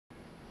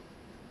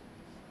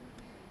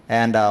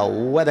And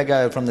away they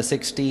go from the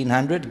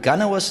 1600.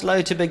 Gunner was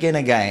slow to begin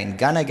again.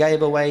 Gunner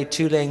gave away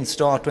 2-length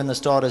start when the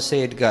starter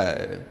said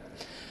go.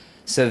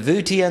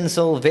 Savuti and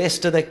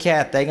Sylvester the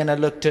Cat, they're going to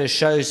look to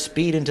show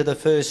speed into the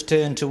first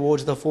turn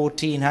towards the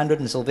 1400,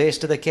 and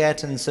Sylvester the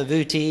Cat and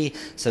Savuti.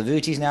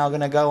 Savuti's now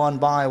going to go on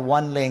by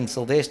 1 length.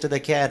 Sylvester the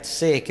Cat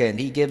second,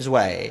 he gives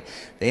way.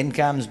 Then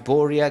comes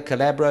Boria,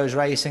 Calabro's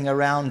racing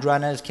around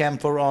runners,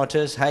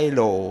 Camporatus,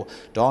 Halo,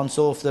 Dance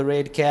Off the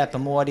Red Cap,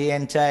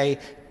 ARDIENTE,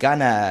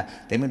 Gunner.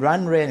 Then we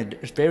run red,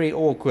 very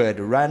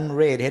awkward. Run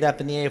red, head up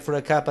in the air for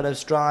a couple of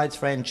strides.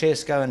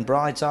 Francesco and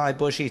Bright Eye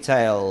Bushy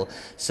Tail.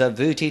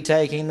 Savuti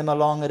taking them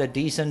along at a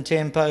decent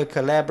tempo.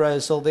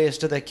 Calabro,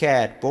 Sylvester the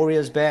Cat.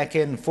 Boria's back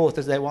in fourth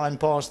as they wind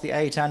past the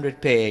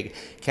 800 peg.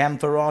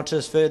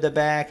 Camporatus further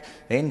back.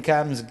 Then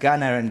comes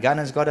Gunner, and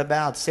Gunner's got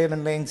about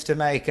 7 lengths to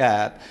make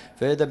up.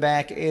 Further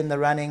back in the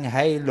running,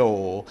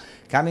 Halo.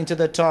 Coming to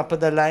the top of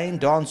the lane,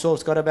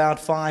 Danceoff's got about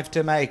 5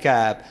 to make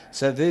up.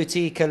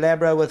 Savuti,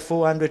 Calabro with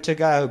 400 to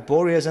go.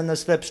 Boria's in the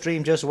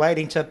slipstream just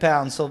waiting to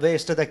pound.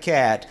 Sylvester the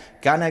Cat.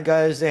 Gunner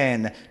goes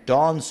in.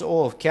 Dance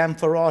Off.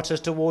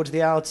 Camporatus towards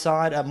the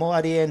outside.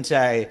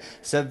 ARDIENTE.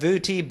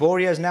 Savuti.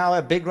 Boria's now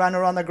a big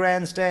runner on the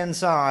grandstand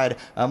side.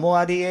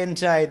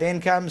 ARDIENTE.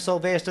 Then comes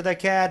Sylvester the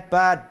Cat,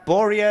 but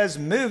Boria's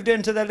moved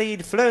into the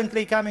lead,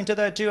 fluently coming to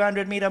the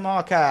 200-meter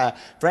marker.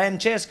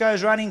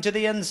 Francesco's running to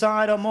the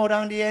inside.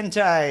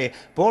 ARDIENTE.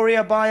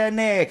 Boria by a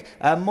neck.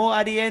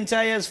 ARDIENTE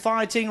is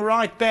fighting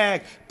right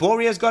back.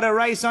 Boria's got a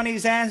race on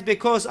his hands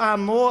because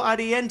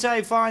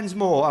ARDIENTE finds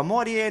more.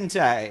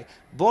 ARDIENTE,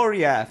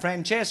 Boria,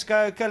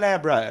 Francesco,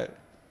 Calabro.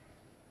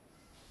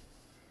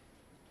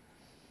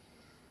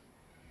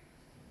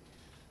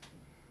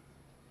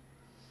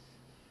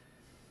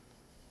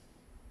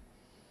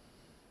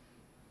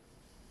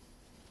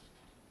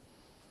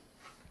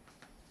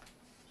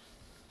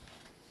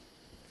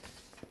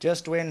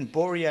 Just when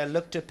Boria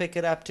looked to pick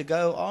it up to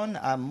go on,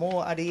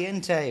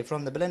 ARDIENTE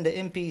from the Belinda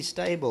Impey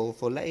stable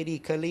for Lady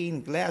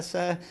Colleen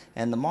Glasser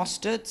and the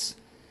Mostards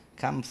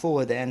come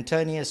forward.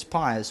 Antonius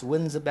Pius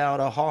wins about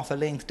a half a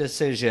length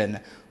decision.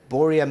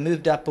 Boria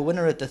moved up a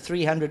winner at the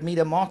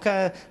 300-meter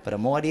marker, but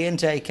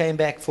ARDIENTE came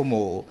back for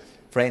more.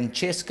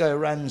 Francesco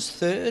runs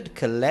third.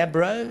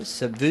 Calabro,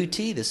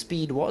 Savuti, the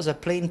speed was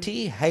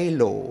aplenty.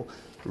 Halo,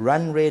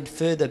 Run Red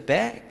further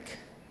back.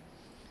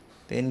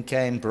 Then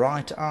came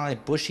Bright Eye,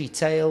 Bushy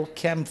Tail,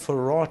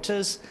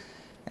 Camporatus,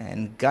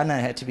 and Gunner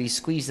had to be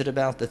squeezed at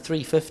about the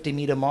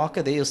 350-meter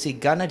marker. There you'll see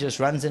Gunner just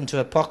runs into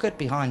a pocket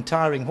behind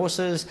Tiring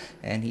Horses,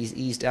 and he's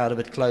eased out of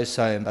it close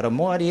home. But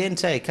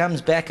ARDIENTE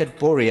comes back at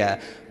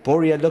Boria.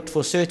 Boria looked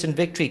for certain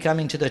victory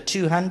coming to the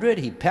 200.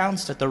 He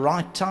pounced at the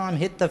right time,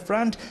 hit the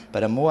front,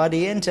 but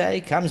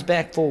ARDIENTE comes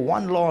back for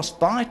one last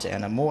bite,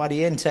 and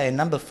ARDIENTE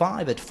number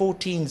 5 at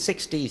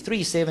 1460,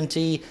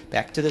 370,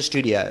 back to the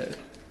studio.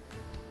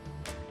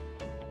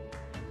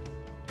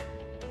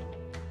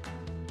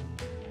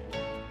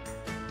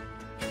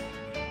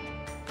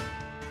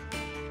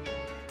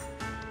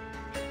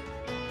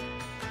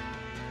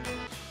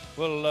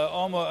 Well,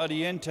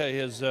 ARDIENTE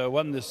has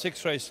won the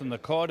 6th race on the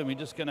card, and we're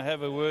just going to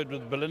have a word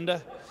with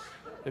Belinda,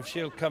 if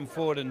she'll come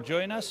forward and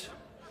join us.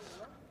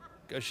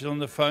 She's on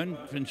the phone,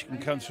 when she can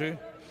come through.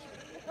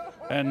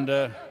 And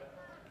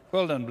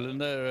well done,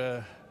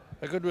 Belinda.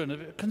 A good win, a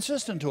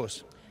consistent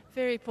horse.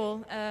 Very,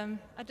 Paul.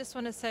 I just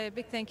want to say a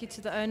big thank you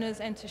to the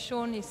owners and to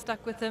Sean. He's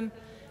stuck with him.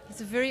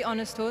 He's a very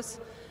honest horse.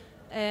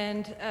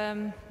 And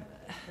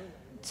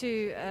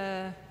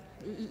to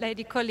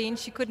Lady Colleen,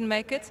 she couldn't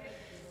make it.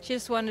 She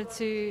just wanted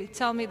to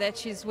tell me that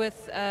she's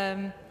with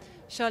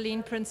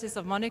Charlene, Princess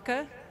of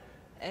Monaco,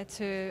 at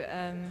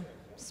her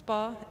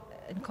spa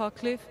in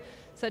Carkloof.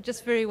 So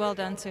just very well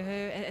done to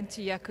her and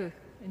to Yaku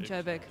in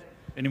Joburg.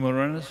 Any more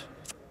runners?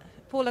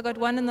 Paul, I got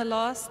one in the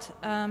last.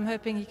 I'm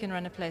hoping he can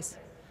run a place.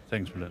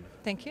 Thanks, Belinda.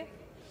 Thank you.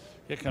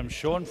 Here comes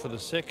Sean for the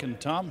 2nd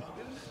time.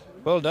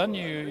 Well done.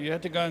 You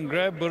had to go and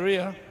grab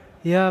Boria.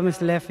 Yeah,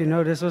 Mr. Leff, you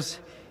know,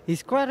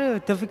 he's quite a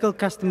difficult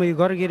customer. You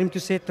got to get him to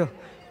settle.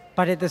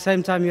 But at the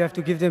same time, you have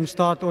to give them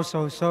start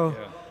also. So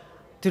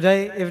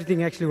today,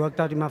 everything actually worked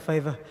out in my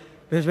favor.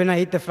 Because when I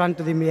hit the front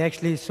of him, he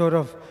actually sort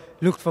of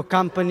looked for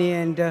company.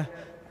 And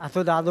I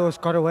thought the other was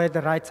got away at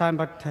the right time.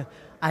 But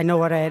I know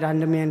what I had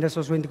under me, and this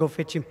was when to go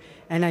fetch him.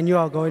 And I knew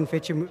I'll go and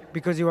fetch him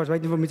because he was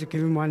waiting for me to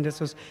give him one.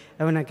 And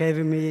when I gave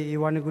him, he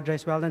won a good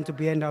race. Well done to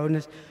B and the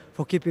owners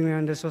for keeping me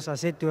on this horse. I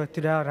said to her,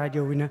 today I'll ride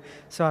your winner.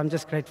 So I'm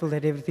just grateful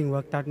that everything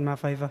worked out in my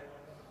favor.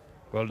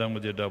 Well done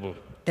with your double.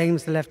 Thank you,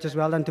 Mr. Leff. Just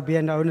well done to B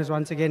and the owners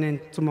once again, and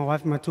to my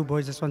wife and my 2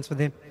 boys. This one's for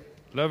them.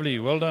 Lovely.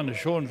 Well done to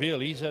Sean Veal.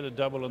 He's had a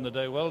double on the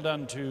day. Well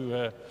done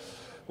to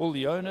all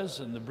the owners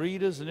and the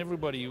breeders and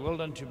everybody. Well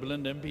done to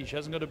Belinda Impey. She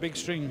hasn't got a big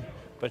string,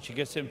 but she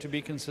gets them to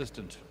be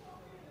consistent.